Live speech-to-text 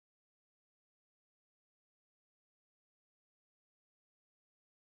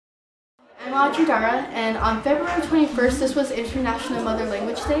I'm Dara, and on February 21st, this was International Mother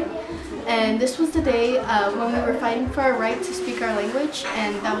Language Day, and this was the day when we were fighting for our right to speak our language,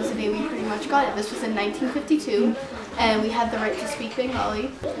 and that was the day we pretty much got it. This was in 1952, and we had the right to speak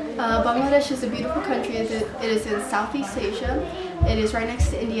Bengali. Bangladesh is a beautiful country. It is in Southeast Asia. It is right next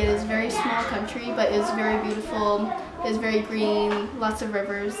to India. It is a very small country, but it is very beautiful. It is very green, lots of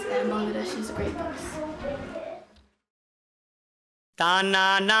rivers, and Bangladesh is a great place. Ta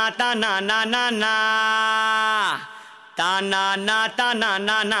na na ta na na na na, ta na na ta na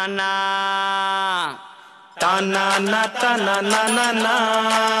na na na, ta na na ta na na na na,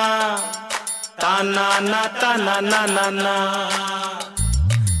 ta na na ta na na na na,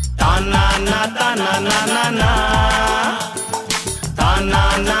 ta na na ta na na na na, ta na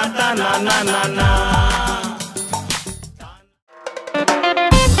na ta na na na na.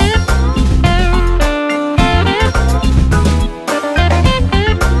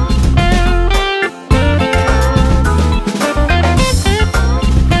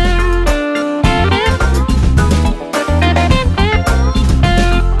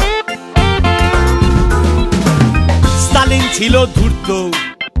 ছিল ধূর্ত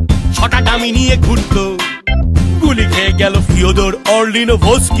ছটা dummy নিয়ে ঘুরতো গুলি খেয়ে গেল Fyodor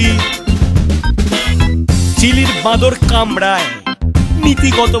অর্লিনোভস্কি চিলির বাঁদর কামড়ায়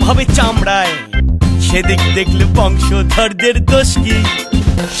নীতিগতভাবে চামড়ায় সেদিক দেখলে বংশধরদের দোষ কি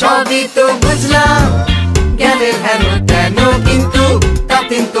সবই তো বুঝলাম গেলে হেন কেন কিন্তু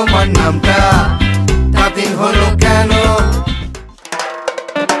তাতিন তোমার নামটা তাতিন হলো কেন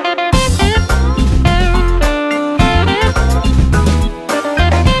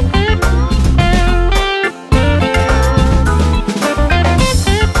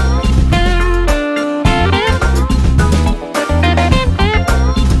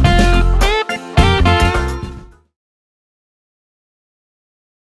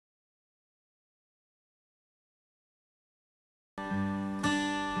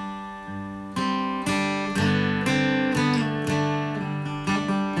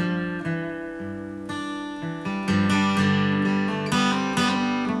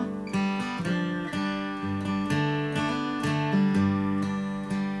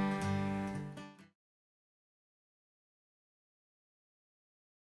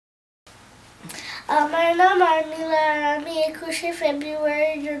আমার নাম আর্মিলা আর আমি 21শে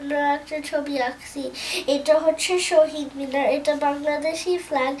ফেব্রুয়ারির জন্য একটা ছবি আঁকছি। এটা হচ্ছে শহীদ মিনার, এটা বাংলাদেশি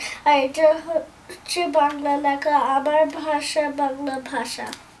ফ্ল্যাগ, আর এটা হচ্ছে বাংলা লেখা, আমার ভাষা বাংলা ভাষা।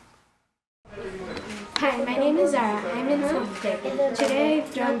 Hi, my name is Zara. I'm in 4th grade. Today I've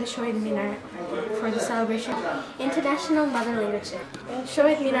drawn the Shahid Minar for the celebration International Mother Language Day.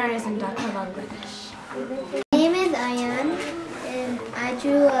 Shahid Minar is in Dhaka, Bangladesh. My name is Ayan, and I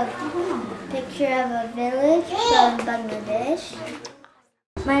drew a picture of a village from Bangladesh.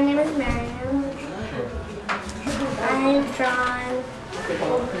 My name is Mariam. I've drawn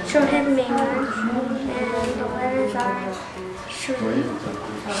Shahid Minar, and the letters are Shri,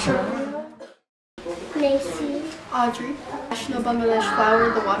 Macy, Audrey, National Bangladesh flower,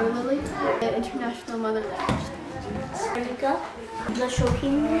 the water lily, and International Mother Language Day. The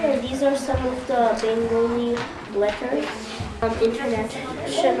Shahid Minar, these are some of the Bengali letters.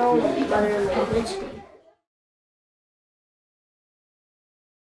 International Mother Language Day.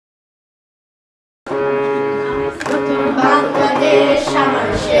 Bangladesh, amar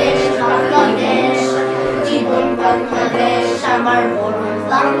shesh Bangladesh, জীবন বাংলাদেশ আমার মরণ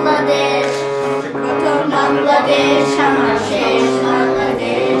বাংলাদেশ, প্রথম বাংলাদেশ আমার শেষ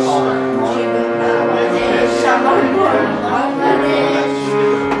বাংলাদেশ, জীবন বাংলাদেশ আমার মরণ বাংলাদেশ,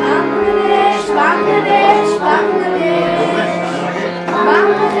 বাংলাদেশ বাংলাদেশ বাংলাদেশ,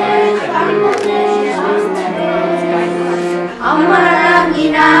 বাংলাদেশ বাংলাদেশ আমার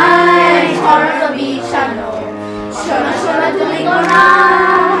আঙিনায় ঝড় বিছানো সোনা সোনা তুলিগোনা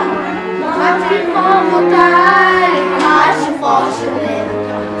মাটির মমতায় ঘাস ফসলে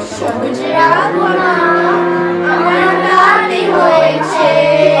সবুজ রাগোনা আমার গানে হয়েছে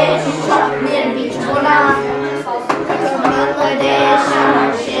স্বপ্নের বিছানা বাংলাদেশ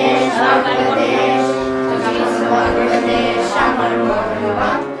আমার শেষ বাংলাদেশ, বাংলাদেশ আমার মরণ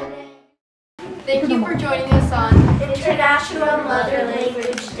Bangladesh. Thank you for joining us on International Mother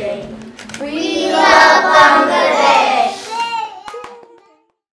Language Day. We love Bangladesh.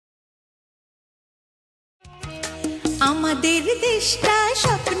 আমাদের দেশটা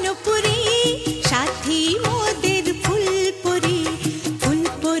স্বপ্নপুরী, সাথী মোদের ফুলপুরি,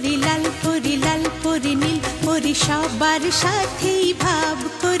 ফুলপুরি লাল পরি নীল পরি, সবার সাথেই ভাব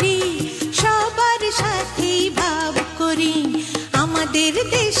করি, সবার সাথেই ভাব করি। আমাদের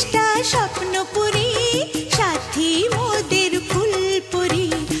দেশটা স্বপ্নপুরী, সাথী মোদের ফুলপুরি,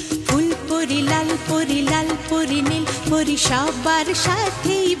 ফুলপুরি সবার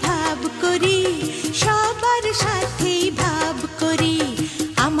সাথেই ভাব করি, সবার সাথে